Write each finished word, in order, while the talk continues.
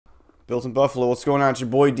Built in Buffalo, what's going on? It's your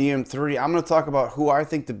boy DM3. I'm going to talk about who I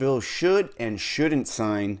think the Bills should and shouldn't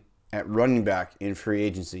sign at running back in free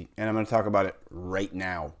agency. And I'm going to talk about it right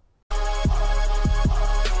now.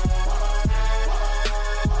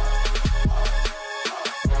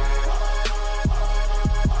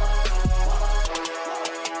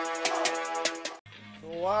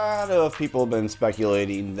 A lot of people have been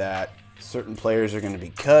speculating that certain players are going to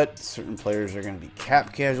be cut, certain players are going to be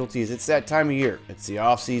cap casualties. It's that time of year. It's the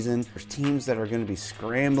offseason. There's teams that are going to be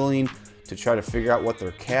scrambling to try to figure out what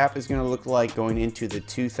their cap is going to look like going into the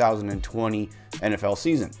 2020 NFL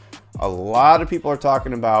season. A lot of people are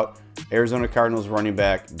talking about Arizona Cardinals running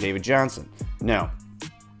back David Johnson. Now,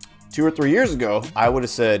 2 or 3 years ago, I would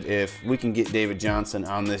have said if we can get David Johnson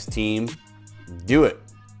on this team, do it.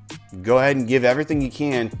 Go ahead and give everything you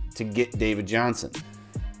can to get David Johnson.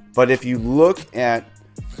 But if you look at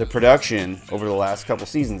the production over the last couple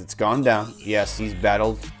seasons, it's gone down. Yes, he's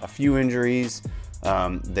battled a few injuries.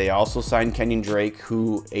 They also signed Kenyon Drake,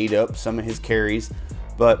 who ate up some of his carries.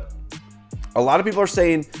 But a lot of people are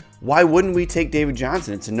saying, why wouldn't we take David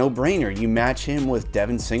Johnson? It's a no-brainer. You match him with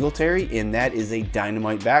Devin Singletary, and that is a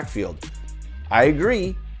dynamite backfield. I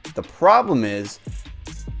agree. The problem is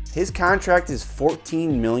his contract is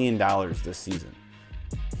 $14 million this season.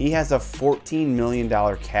 He has a $14 million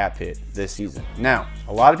cap hit this season. Now,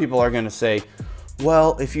 a lot of people are going to say,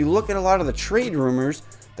 well, if you look at a lot of the trade rumors,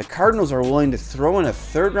 the Cardinals are willing to throw in a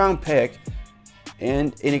third-round pick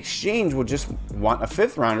and in exchange will just want a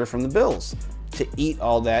fifth-rounder from the Bills to eat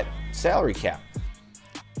all that salary cap.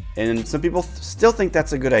 And some people still think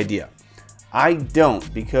that's a good idea. I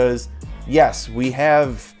don't, because, yes, we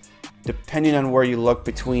have, depending on where you look,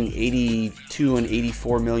 between $82 and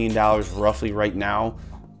 $84 million roughly right now,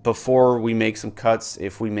 before we make some cuts,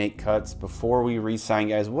 if we make cuts, before we re-sign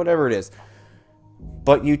guys, whatever it is.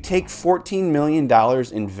 But you take $14 million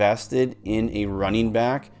invested in a running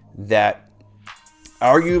back that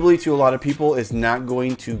arguably to a lot of people is not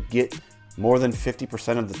going to get more than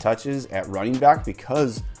 50% of the touches at running back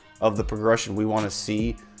because of the progression we want to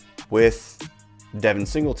see with Devin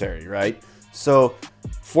Singletary, right? So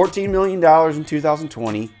 $14 million in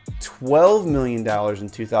 2020, $12 million in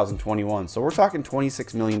 2021. So we're talking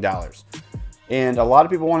 $26 million. And a lot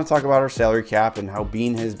of people want to talk about our salary cap and how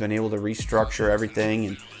Bean has been able to restructure everything.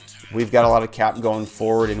 And we've got a lot of cap going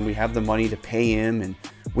forward and we have the money to pay him and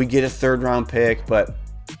we get a third-round pick. But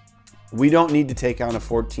we don't need to take on a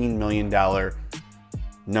 $14 million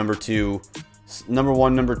number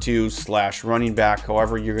one, number two / running back,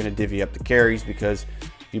 however you're going to divvy up the carries, because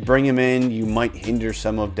if you bring him in, you might hinder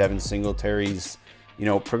some of Devin Singletary's,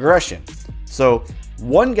 progression. So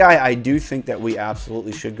one guy I do think that we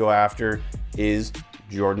absolutely should go after is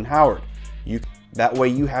Jordan Howard. That way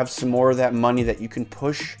you have some more of that money that you can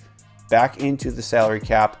push back into the salary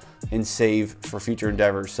cap and save for future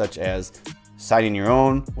endeavors, such as signing your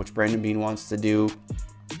own, which Brandon Bean wants to do.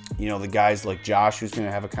 The guys like Josh, who's going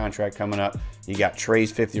to have a contract coming up. You got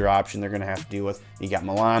Trey's fifth-year option they're going to have to deal with. You got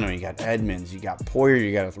Milano, you got Edmonds, you got Poyer.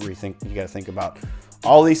 You got to think about.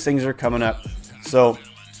 All these things are coming up. So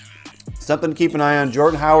something to keep an eye on.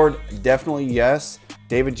 Jordan Howard, definitely yes.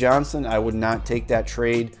 David Johnson, I would not take that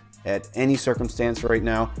trade at any circumstance right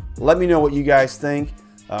now. Let me know what you guys think.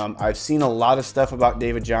 I've seen a lot of stuff about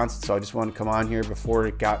David Johnson, so I just wanted to come on here before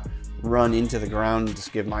it got run into the ground and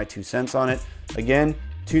just give my 2 cents on it. Again,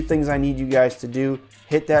 2 things I need you guys to do.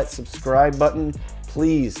 Hit that subscribe button.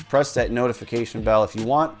 Please press that notification bell if you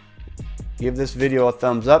want. Give this video a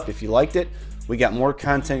thumbs up if you liked it. We got more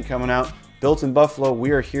content coming out. Built in Buffalo, we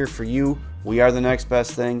are here for you. We are the next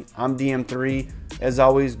best thing. I'm DM3. As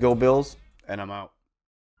always, go Bills, and I'm out.